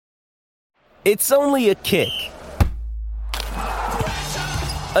It's only a kick,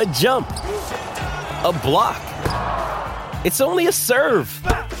 a jump, a block. It's only a serve.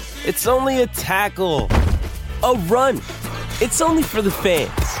 It's only a tackle, a run. It's only for the fans.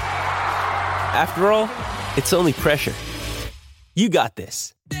 After all, it's only pressure. You got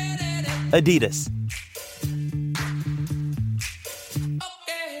this. Adidas.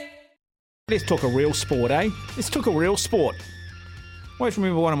 Let's talk a real sport, eh? Let's talk a real sport. I always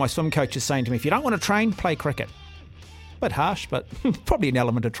remember one of my swim coaches saying to me, if you don't want to train, play cricket. Bit harsh, but probably an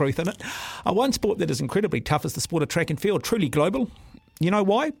element of truth in it. One sport that is incredibly tough is the sport of track and field, truly global. You know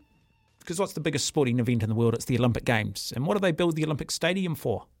why? Because what's the biggest sporting event in the world? It's the Olympic Games. And what do they build the Olympic Stadium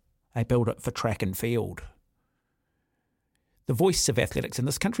for? They build it for track and field. The voice of athletics in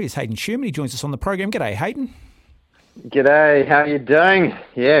this country is Hayden Shearman. He joins us on the program. G'day, Hayden. G'day, how are you doing?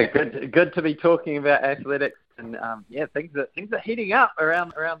 Yeah, good to be talking about athletics, and things are heating up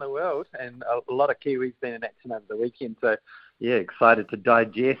around the world, and a lot of Kiwis been in action over the weekend. So, yeah, excited to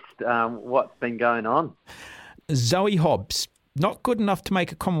digest what's been going on. Zoe Hobbs, not good enough to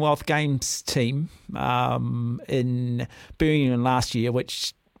make a Commonwealth Games team in Birmingham last year,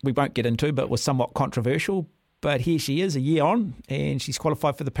 which we won't get into, but was somewhat controversial. But here she is, a year on, and she's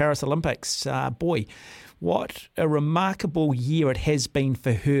qualified for the Paris Olympics. Boy, what a remarkable year it has been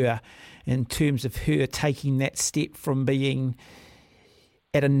for her in terms of her taking that step from being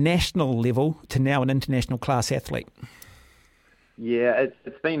at a national level to now an international class athlete. Yeah,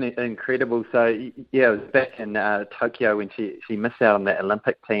 it's been incredible. So, yeah, it was back in Tokyo when she missed out on that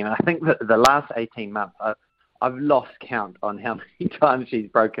Olympic team. And I think that the last 18 months, I've lost count on how many times she's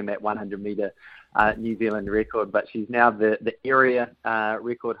broken that 100-metre New Zealand record, but she's now the area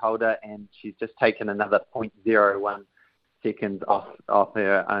record holder, and she's just taken another 0.01 seconds off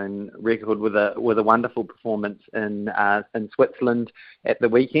her own record with a wonderful performance in Switzerland at the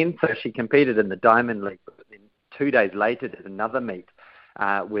weekend. So she competed in the Diamond League, but then 2 days later did another meet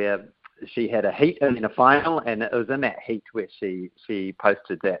where she had a heat and then a final, and it was in that heat where she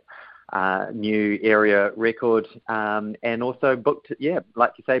posted that new area record, and also booked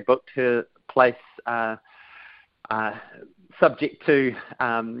her place subject to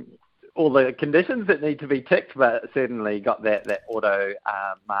all the conditions that need to be ticked, but certainly got that auto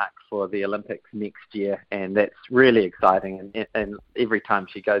mark for the Olympics next year, and that's really exciting. And every time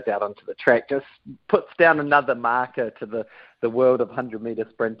she goes out onto the track, just puts down another marker to the world of 100-metre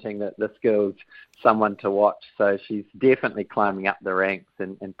sprinting, that this girl's someone to watch. So she's definitely climbing up the ranks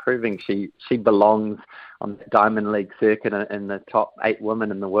and proving she belongs on the Diamond League circuit in the top 8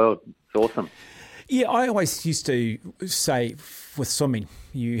 women in the world. It's awesome. Yeah, I always used to say with swimming,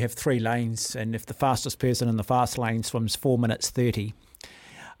 you have 3 lanes, and if the fastest person in the fast lane swims 4 minutes 30,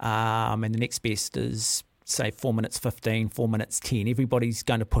 and the next best is, say, 4 minutes 15, 4 minutes 10, everybody's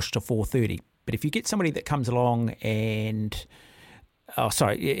going to push to 4:30. But if you get somebody that comes along if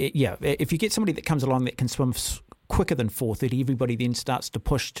you get somebody that comes along that can swim quicker than 4:30, everybody then starts to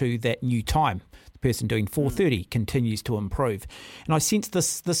push to that new time. The person doing 4:30 continues to improve. And I sense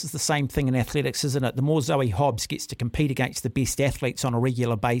this is the same thing in athletics, isn't it? The more Zoe Hobbs gets to compete against the best athletes on a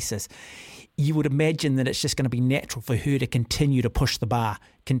regular basis, you would imagine that it's just going to be natural for her to continue to push the bar,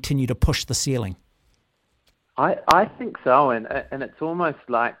 continue to push the ceiling. I think so, and it's almost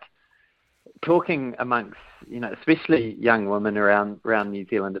like talking amongst, especially young women around New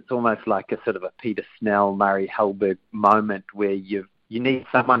Zealand, it's almost like a sort of a Peter Snell, Murray Helberg moment where you need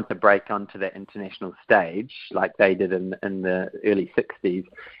someone to break onto that international stage like they did in the early 60s,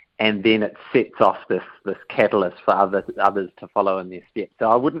 and then it sets off this catalyst for others to follow in their steps.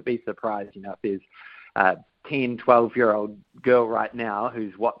 So I wouldn't be surprised, if there's a 10, 12-year-old girl right now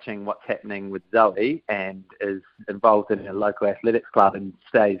who's watching what's happening with Zoe and is involved in a local athletics club and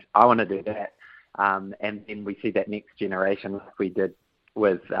says, I want to do that. And then we see that next generation like we did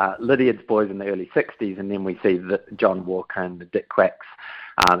with Lydiard's boys in the early 60s, and then we see the John Walker and the Dick Quacks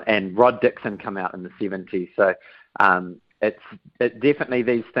and Rod Dixon come out in the 70s. So it's definitely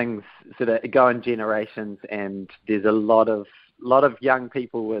these things sort of go in generations, and there's a lot of young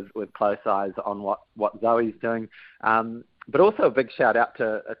people with close eyes on what Zoe's doing. But also a big shout out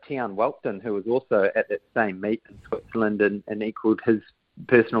to Tian Welton, who was also at that same meet in Switzerland and equalled his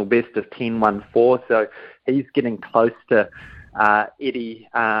personal best of 10.14. So he's getting close to Eddie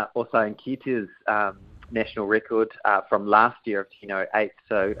also Nketiah's national record from last year of 10.08.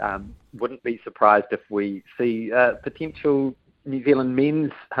 So wouldn't be surprised if we see potential New Zealand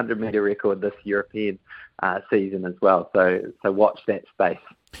men's 100-metre record this European season as well. So watch that space.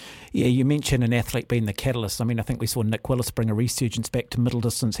 Yeah, you mentioned an athlete being the catalyst. I mean, I think we saw Nick Willis bring a resurgence back to middle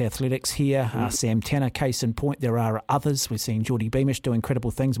distance athletics here. Sam Tanner, case in point. There are others. We've seen Geordie Beamish do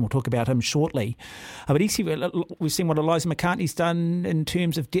incredible things, and we'll talk about him shortly. But we've seen what Eliza McCartney's done in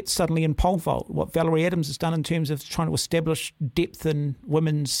terms of depth suddenly in pole vault, what Valerie Adams has done in terms of trying to establish depth in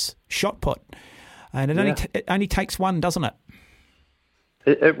women's shot put. And it only takes one, doesn't it?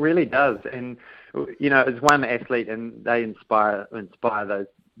 It really does. And, as one athlete, and they inspire those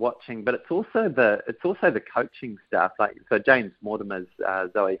watching, but it's also the coaching staff. So James Mortimer's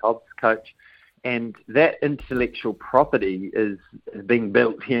Zoe Hobbs' coach, and that intellectual property is being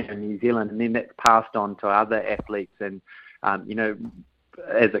built here in New Zealand, and then that's passed on to other athletes. And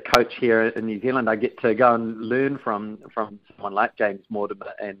as a coach here in New Zealand, I get to go and learn from someone like James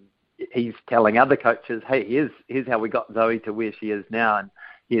Mortimer, and he's telling other coaches, hey, here's how we got Zoe to where she is now, and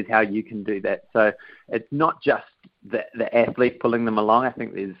here's how you can do that. So it's not just the athlete pulling them along. I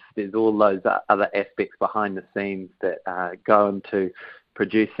think there's all those other aspects behind the scenes that go into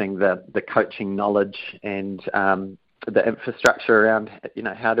producing the coaching knowledge and the infrastructure around,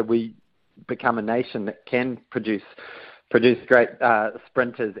 how do we become a nation that can produce great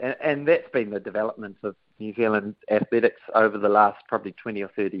sprinters. And that's been the development of New Zealand athletics over the last probably 20 or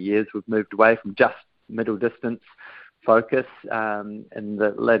 30 years. We've moved away from just middle distance focus in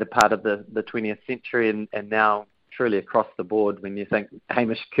the later part of the 20th century, and now truly across the board. When you think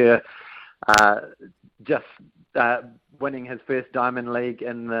Hamish Kerr just winning his first Diamond League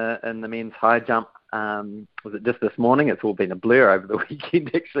in the men's high jump, was it just this morning? It's all been a blur over the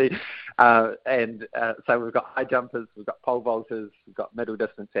weekend, actually. So we've got high jumpers, we've got pole vaulters, we've got middle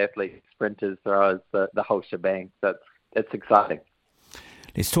distance athletes, sprinters, throwers, the whole shebang. So it's exciting.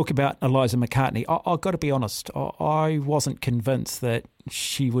 Let's talk about Eliza McCartney. I've got to be honest, I wasn't convinced that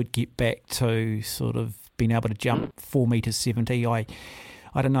she would get back to sort of being able to jump 4.70 metres.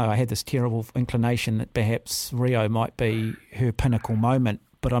 I don't know, I had this terrible inclination that perhaps Rio might be her pinnacle moment,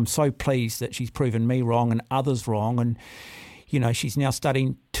 but I'm so pleased that she's proven me wrong and others wrong, and she's now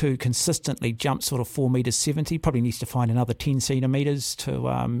starting to consistently jump sort of 4.70 metres. Probably needs to find another 10 centimetres to,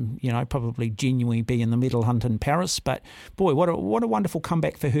 probably genuinely be in the medal hunt in Paris. But boy, what a wonderful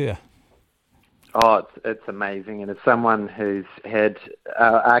comeback for her. Oh, it's amazing. And as someone who's had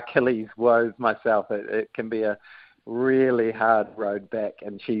Achilles woes myself, it can be a really hard road back.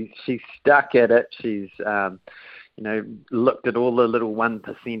 And she's stuck at it. She's looked at all the little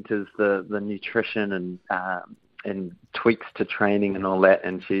 1%ers, the nutrition and tweaks to training and all that,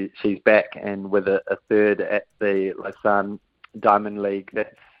 and she's back, and with a third at the Lausanne Diamond League.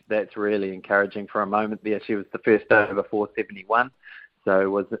 That's really encouraging for a moment there. She was the first over 4.71, so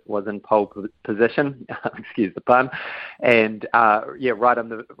was in pole position, excuse the pun, and right on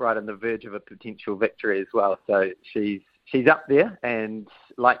the verge of a potential victory as well. So she's up there, and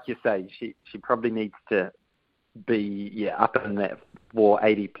like you say, she probably needs to be up in that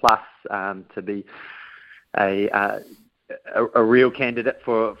 480 plus to be a real candidate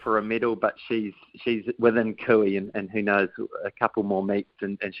for a medal, but she's within Kiwi, and who knows, a couple more meets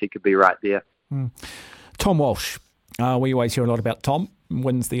and she could be right there. Tom Walsh, we always hear a lot about Tom,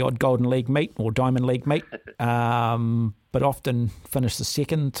 wins the odd Golden League meet or Diamond League meet, but often finishes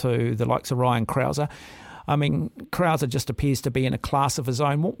second to the likes of Ryan Krauser. I mean, Krauser just appears to be in a class of his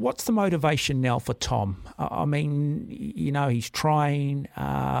own. What's the motivation now for Tom? I mean, he's trying,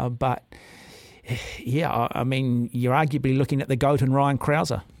 but yeah, I mean, you're arguably looking at the GOAT and Ryan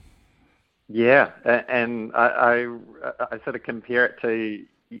Krauser. Yeah, and I sort of compare it to,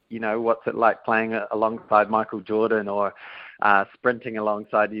 what's it like playing alongside Michael Jordan or sprinting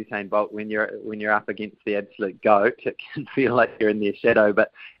alongside Usain Bolt when you're up against the absolute GOAT. It can feel like you're in their shadow,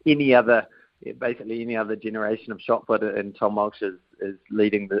 but any other generation of shot put, and Tom Walsh is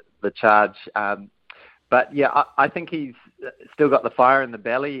leading the charge. But yeah, I think he's still got the fire in the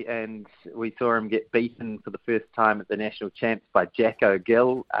belly, and we saw him get beaten for the first time at the national champs by Jack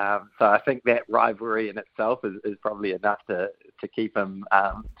O'Gill. So I think that rivalry in itself is probably enough to keep him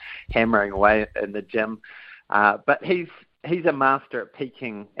hammering away in the gym. But he's a master at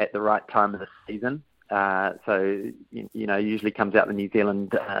peaking at the right time of the season. So usually comes out the New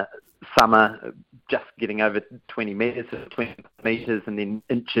Zealand summer just getting over 20 metres, and then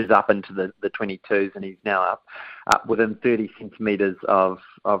inches up into the 22s, and he's now up within 30 centimetres of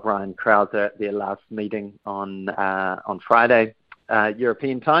Ryan Krauser at their last meeting on Friday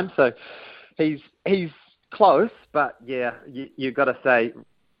European time. So he's close, but yeah, you've got to say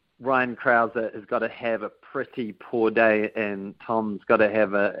Ryan Krauser has got to have a pretty poor day, and Tom's got to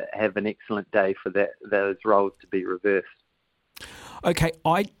have an excellent day for those roles to be reversed. Okay,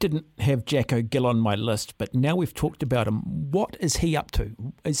 I didn't have Jacko Gill on my list, but now we've talked about him. What is he up to?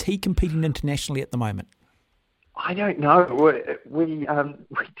 Is he competing internationally at the moment? I don't know. We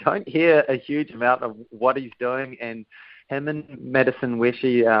don't hear a huge amount of what he's doing, and him and Madison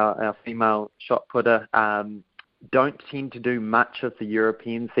Weshi, our female shot putter, don't tend to do much of the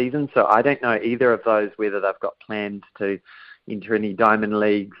European season. So I don't know either of those whether they've got plans to enter any diamond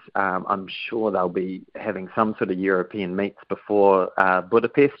leagues. I'm sure they'll be having some sort of European meets before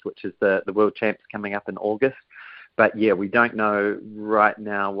Budapest, which is the World Champs coming up in August. But yeah, we don't know right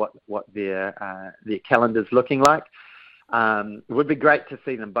now what their calendar's looking like. It would be great to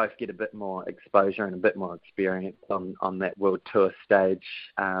see them both get a bit more exposure and a bit more experience on that World Tour stage.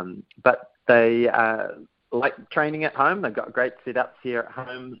 But they like training at home. They've got great setups here at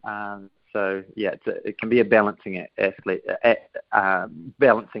home. So yeah, it can be a balancing effort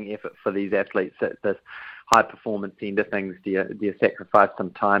for these athletes at this high performance end of things. Do you sacrifice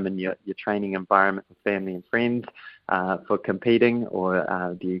some time in your training environment with family and friends for competing,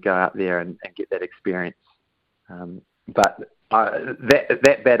 or do you go out there and get that experience? But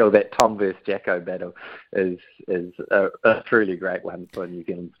that battle, that Tom versus Jacko battle, is a truly great one for New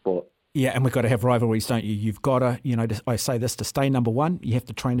Zealand sport. Yeah, and we've got to have rivalries, don't you? You've got to, I say this, to stay number one, you have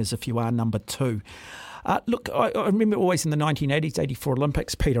to train as if you are number two. Look, I remember always in the 1980s, 84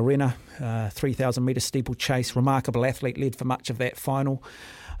 Olympics, Peter Renner, 3,000 metre steeplechase, remarkable athlete, led for much of that final.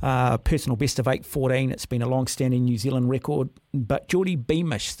 Personal best of 8:14. It's been a long-standing New Zealand record. But Geordie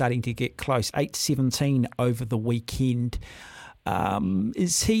Beamish starting to get close, 8:17 over the weekend.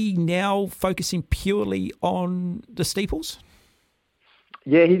 Is he now focusing purely on the steeples?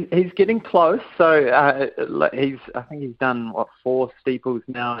 Yeah, he's getting close. So I think he's done 4 steeples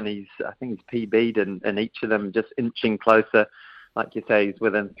now, and I think he's PB'd in each of them, just inching closer. Like you say, he's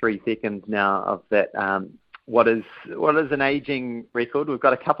within 3 seconds now of that. What is an aging record? We've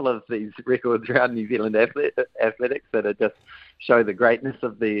got a couple of these records around New Zealand athletics that are just show the greatness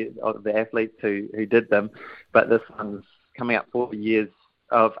of the athletes who did them. But this one's coming up 40 years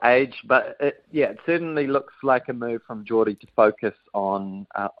of age, but it certainly looks like a move from Geordie to focus on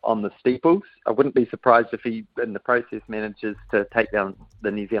the steeples. I wouldn't be surprised if he, in the process, manages to take down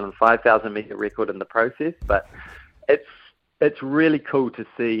the New Zealand 5,000 metre record in the process. But it's really cool to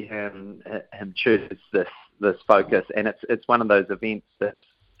see him choose this focus, and it's one of those events that's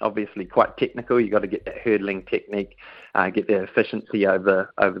obviously quite technical. You got to get that hurdling technique, get the efficiency over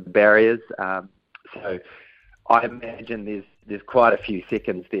the barriers. So I imagine there's quite a few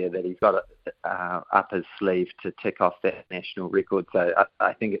seconds there that he's got up his sleeve to tick off that national record. So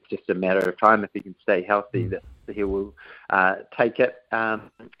I think it's just a matter of time. If he can stay healthy, that he will take it.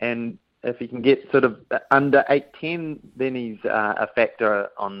 And if he can get sort of under 8:10, then he's a factor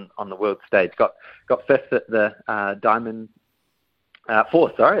on the world stage. Got fifth at the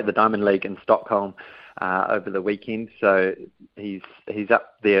fourth at the Diamond League in Stockholm over the weekend. So he's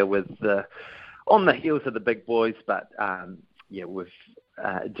up there with on the heels of the big boys, but with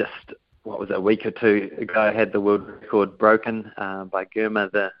just a week or two ago, had the world record broken by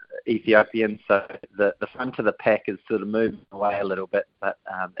Gurma, the Ethiopian. So the front of the pack is sort of moving away a little bit, but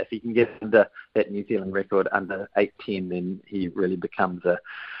if he can get under that New Zealand record under 8:10, then he really becomes a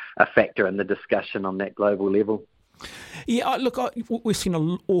factor in the discussion on that global level. Yeah, look, we've seen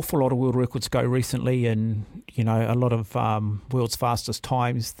an awful lot of world records go recently, and a lot of world's fastest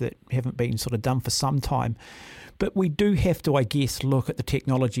times that haven't been sort of done for some time. But we do have to, I guess, look at the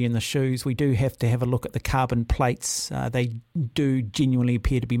technology in the shoes. We do have to have a look at the carbon plates. They do genuinely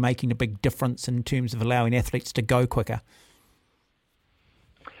appear to be making a big difference in terms of allowing athletes to go quicker.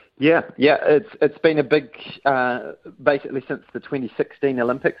 Yeah, it's been a big, basically since the 2016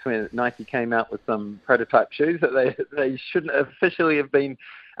 Olympics, when Nike came out with some prototype shoes that they shouldn't officially have been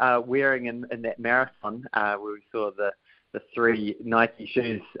wearing in that marathon, where we saw the 3 Nike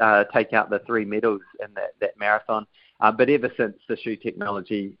shoes take out the 3 medals in that marathon. But ever since, the shoe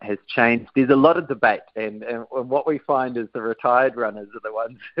technology has changed. There's a lot of debate, and what we find is the retired runners are the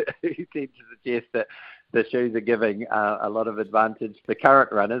ones who tend to suggest that the shoes are giving a lot of advantage. The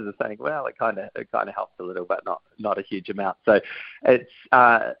current runners are saying, well, it kind of helps a little, but not a huge amount. So it's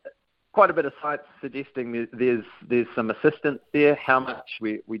quite a bit of science suggesting there's some assistance there. How much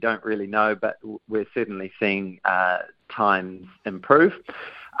we don't really know, but we're certainly seeing times improve.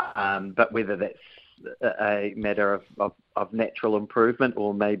 But whether that's a matter of natural improvement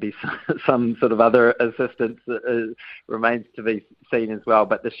or maybe some sort of other assistance remains to be seen as well.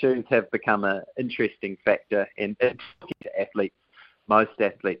 But the shoes have become an interesting factor, and athletes, most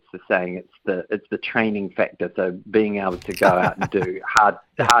athletes are saying it's the training factor. So being able to go out and do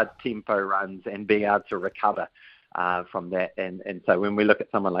hard tempo runs and being able to recover from that. And so when we look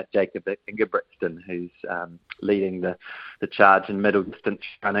at someone like Jacob Ingebrigtsen, who's leading the charge in middle distance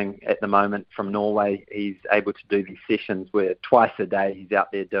running at the moment from Norway, he's able to do these sessions where twice a day he's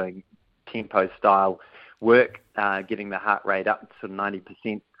out there doing tempo style work, getting the heart rate up to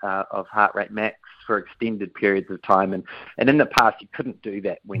 90% of heart rate max for extended periods of time. And in the past, you couldn't do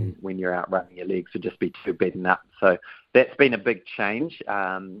that when you're out running. Your legs would just be too beaten up. So that's been a big change.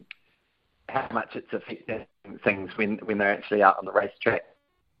 How much it's affecting things when they're actually out on the racetrack.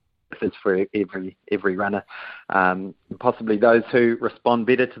 This is for every runner. Possibly those who respond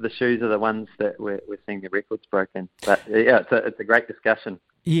better to the shoes are the ones that we're seeing the records broken. But yeah, it's a great discussion.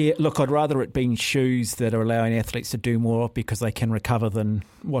 Yeah, look, I'd rather it being shoes that are allowing athletes to do more because they can recover than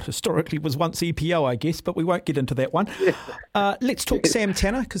what historically was once EPO, I guess, but we won't get into that one. Yeah. Let's talk Sam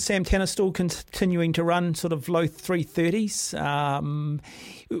Tanner, because Sam Tanner's still continuing to run sort of low 330s.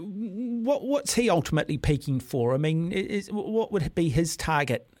 What's he ultimately peaking for? I mean, what would be his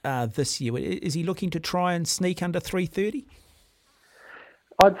target this year? Is he looking to try and sneak under 330?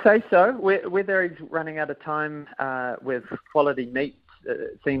 I'd say so. Whether he's running out of time with quality meets,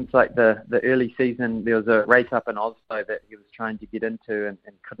 it seems like the early season there was a race up in Oslo that he was trying to get into and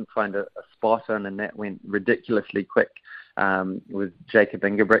couldn't find a spot on, and that went ridiculously quick with Jacob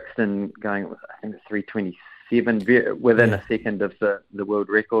Ingebrigtsen going, I think, 3:27 within a second of the world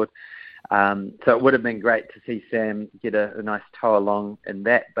record. So it would have been great to see Sam get a nice tow along in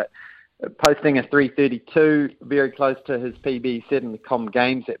that, but posting a 3:32, very close to his PB set in the Com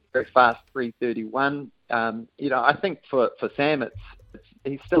Games at very fast 3:31. I think for Sam,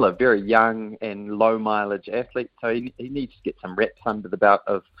 he's still a very young and low mileage athlete, so he needs to get some reps under the belt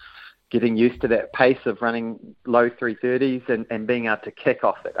of getting used to that pace of running low 3:30s and being able to kick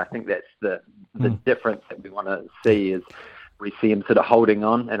off it. I think that's the difference that we want to see, is we see him sort of holding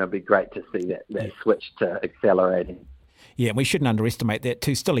on, and it'll be great to see that switch to accelerating. Yeah, and we shouldn't underestimate that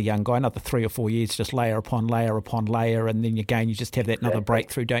too. Still a young guy, another 3 or 4 years, just layer upon layer upon layer, and then again you just have that another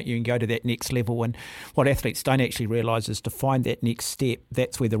breakthrough, don't you, and go to that next level. And what athletes don't actually realise is to find that next step,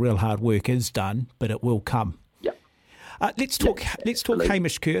 that's where the real hard work is done, but it will come. Let's talk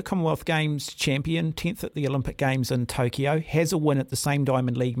Hamish Kerr, Commonwealth Games champion, 10th at the Olympic Games in Tokyo, has a win at the same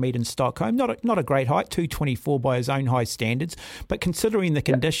Diamond League meet in Stockholm. Not a great height, 2:24 by his own high standards, but considering the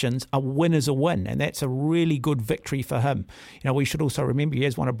conditions, a win is a win, and that's a really good victory for him. We should also remember he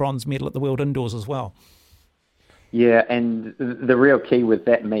has won a bronze medal at the World Indoors as well. Yeah, and the real key with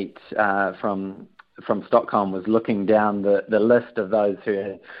that meet from Stockholm was looking down the list of those who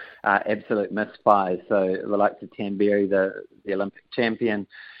had absolute misfires. So the likes of Tanberry, the Olympic champion,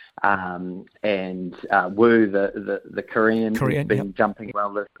 and Wu, the Korean who's been jumping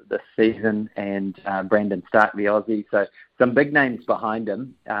well this season, and Brandon Stark, the Aussie. So some big names behind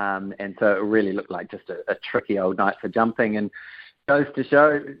him, and so it really looked like just a tricky old night for jumping. And goes to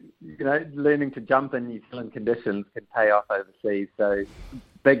show, learning to jump in New Zealand conditions can pay off overseas. So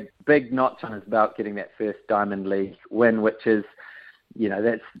big notch on his belt, getting that first Diamond League win, which is,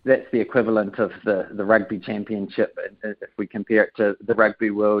 that's the equivalent of the rugby championship. If we compare it to the rugby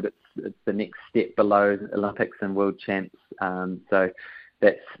world, it's the next step below Olympics and world champs. So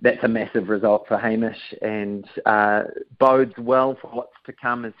that's a massive result for Hamish, and bodes well for what's to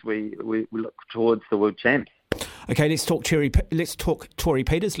come as we look towards the world champs. Okay, let's talk Tori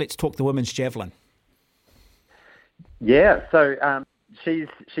Peters. Let's talk the women's javelin. Yeah, so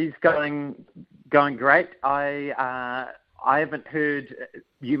she's going great. I haven't heard,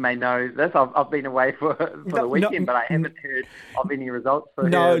 you may know this, I've been away for the weekend, but I haven't heard of any results for her.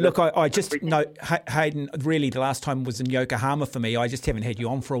 No, look, I just, Hayden, really the last time was in Yokohama for me. I just haven't had you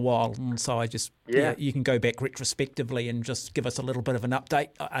on for a while, and so I just, you can go back retrospectively and just give us a little bit of an update.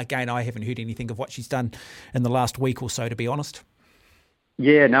 Again, I haven't heard anything of what she's done in the last week or so, to be honest.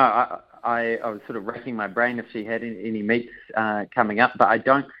 Yeah, no, I was sort of racking my brain if she had any meets coming up, but I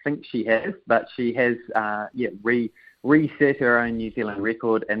don't think she has, but she has, reset her own New Zealand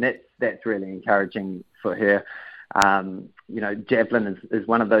record, and that's really encouraging for her. Javelin is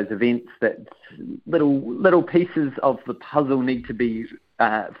one of those events that little pieces of the puzzle need to be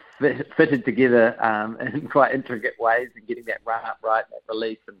fitted together in quite intricate ways, and getting that run up right, that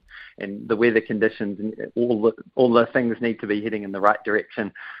release, and the weather conditions, and all the things need to be heading in the right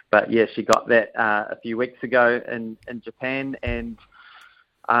direction. But yeah, she got that a few weeks ago in Japan, and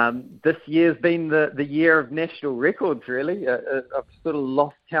this year's been the year of national records, really. I've sort of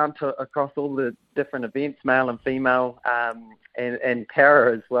lost count across all the different events, male and female, and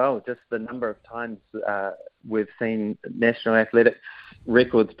para as well, just the number of times we've seen national athletics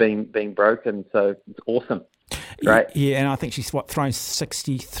records being broken. So it's awesome. Great. Yeah, and I think she's thrown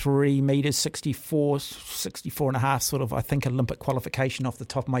 63 metres, 64 and a half, sort of, I think, Olympic qualification off the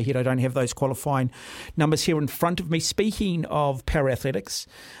top of my head. I don't have those qualifying numbers here in front of me. Speaking of para-athletics,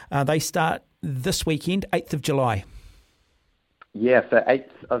 they start this weekend, 8th of July. Yeah, so 8th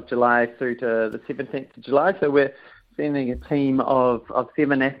of July through to the 17th of July. So we're sending a team of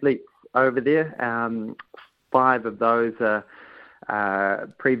 7 athletes over there. 5 of those are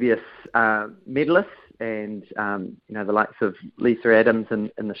previous medalists, and the likes of Lisa Adams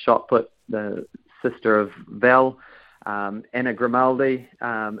in the shot put, the sister of Val, Anna Grimaldi,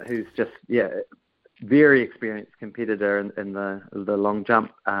 who's just very experienced competitor in the long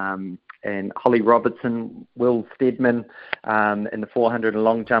jump, and Holly Robertson, Will Steadman in the 400 and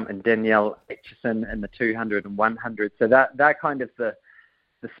long jump, and Danielle Atchison in the 200 and 100. So that kind of the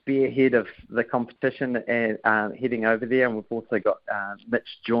spearhead of the competition and heading over there. And we've also got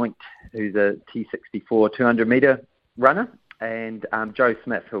Mitch Joint, who's a T64 200-metre runner, and Joe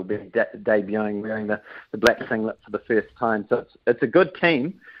Smith, who'll be debuting wearing the black singlet for the first time. So it's a good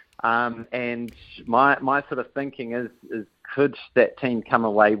team. And my sort of thinking is could that team come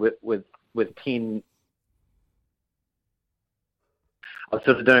away with 10? I was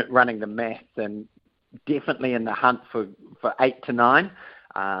sort of running the maths, and definitely in the hunt for 8 to 9.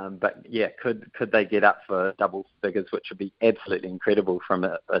 But yeah, could they get up for double figures, which would be absolutely incredible from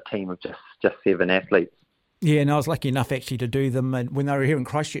a team of just 7 athletes. Yeah, and I was lucky enough actually to do them when they were here in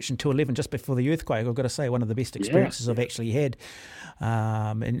Christchurch in 2011, just before the earthquake. I've got to say, one of the best experiences I've actually had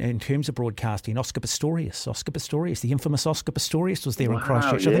in terms of broadcasting. Oscar Pistorius, the infamous Oscar Pistorius was there in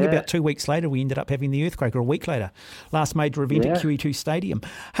Christchurch. I think about 2 weeks later we ended up having the earthquake, or a week later. Last major event at Kiwi Stadium.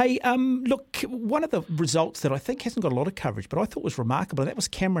 Hey, look, one of the results that I think hasn't got a lot of coverage, but I thought was remarkable, and that was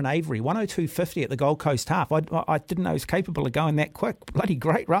Cameron Avery, 102.50 at the Gold Coast half. I didn't know he was capable of going that quick. Bloody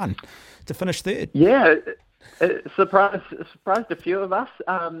great run to finish third. Yeah. It surprised a few of us.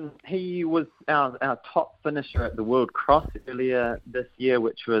 He was our top finisher at the World Cross earlier this year,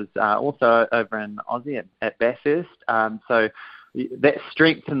 which was also over in Aussie at Bathurst. So that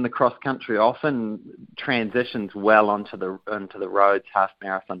strength in the cross country often transitions well onto the roads, half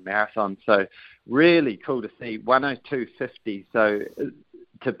marathon. So really cool to see 102.50. So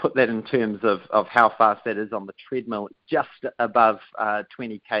to put that in terms of how fast that is on the treadmill, it's just above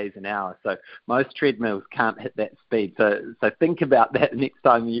 20 k's an hour. So most treadmills can't hit that speed. So think about that next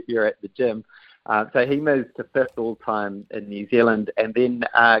time you're at the gym. So he moves to 5th all-time in New Zealand. And then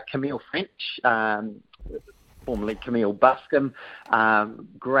Camille French, formerly Camille Buscombe,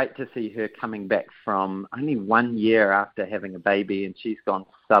 great to see her coming back from only 1 year after having a baby, and she's gone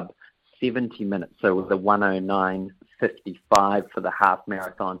sub 70 minutes, so with a 109.55 for the half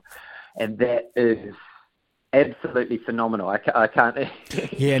marathon, and that is absolutely phenomenal. I can't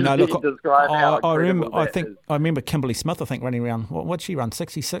describe how I remember Kimberly Smith, I think, running around, what'd she run,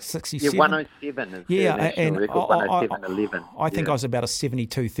 66, 67? Yeah, 107 is the national record, 107.11. I think I was about a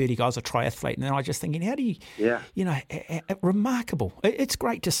 72.30 guy. I was a triathlete, and then I was just thinking, how do you, remarkable. It's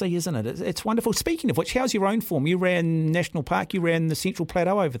great to see, isn't it? It's wonderful. Speaking of which, how's your own form? You ran National Park, you ran the Central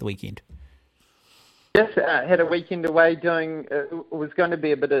Plateau over the weekend. Yes, had a weekend away doing, it was going to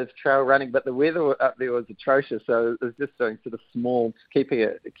be a bit of trail running, but the weather up there was atrocious, so it was just doing sort of small, keeping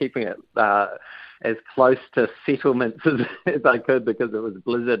it as close to settlements as I could, because it was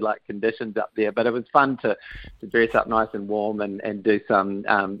blizzard-like conditions up there. But it was fun to dress up nice and warm and do some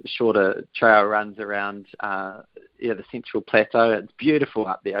shorter trail runs around the Central Plateau. It's beautiful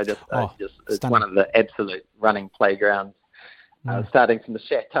up there. It's stunning. one of the absolute running playgrounds. Starting from the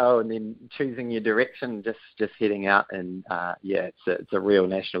chateau and then choosing your direction, just heading out, and it's a real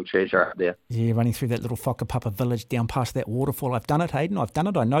national treasure up there. Yeah, running through that little Whakapapa village down past that waterfall. I've done it, Hayden. I've done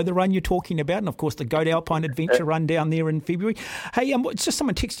it. I know the run you're talking about, and of course the Goat Alpine Adventure run down there in February. Hey, it's just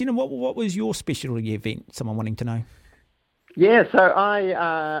someone texted in. What was your specialty event? Someone wanting to know. Yeah, so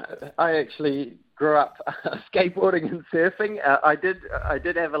I actually grew up skateboarding and surfing. I did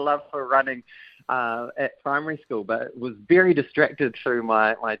have a love for running at primary school, but was very distracted through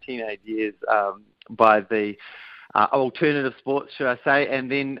my teenage years by the alternative sports, should I say,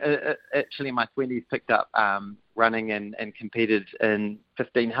 and then actually in my 20s picked up running and competed in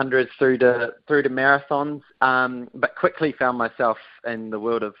 1500s through to marathons, but quickly found myself in the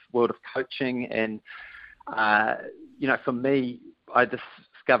world of coaching, and for me, I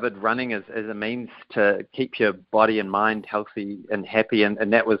discovered running as a means to keep your body and mind healthy and happy,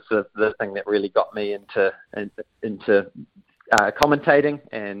 and that was the thing that really got me into commentating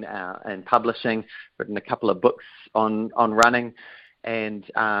and publishing. Written a couple of books on running and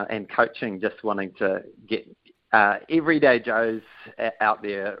coaching, just wanting to get everyday Joes out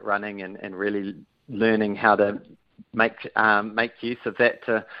there running and really learning how to make use of that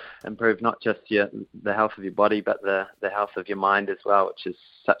to improve not just the health of your body, but the health of your mind as well, which is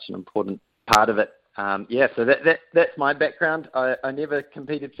such an important part of it. So that's my background. I never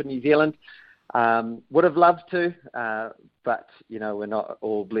competed for New Zealand. Would have loved to, but we're not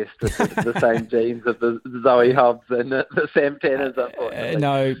all blessed with the same genes of the Zoe Hobbs and the Sam Tanners, unfortunately.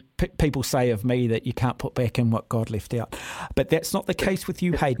 No, people say of me that you can't put back in what God left out, but that's not the case with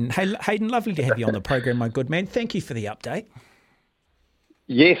you, Hayden. Hey, Hayden, lovely to have you on the program, my good man. Thank you for the update.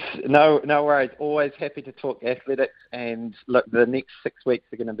 Yes, no worries. Always happy to talk athletics. And look, the next 6 weeks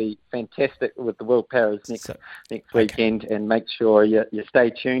are going to be fantastic with the World Paras next weekend. And make sure you stay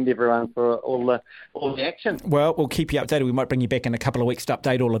tuned, everyone, for all the action. Well, we'll keep you updated. We might bring you back in a couple of weeks to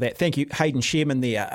update all of that. Thank you, Hayden Shearman there.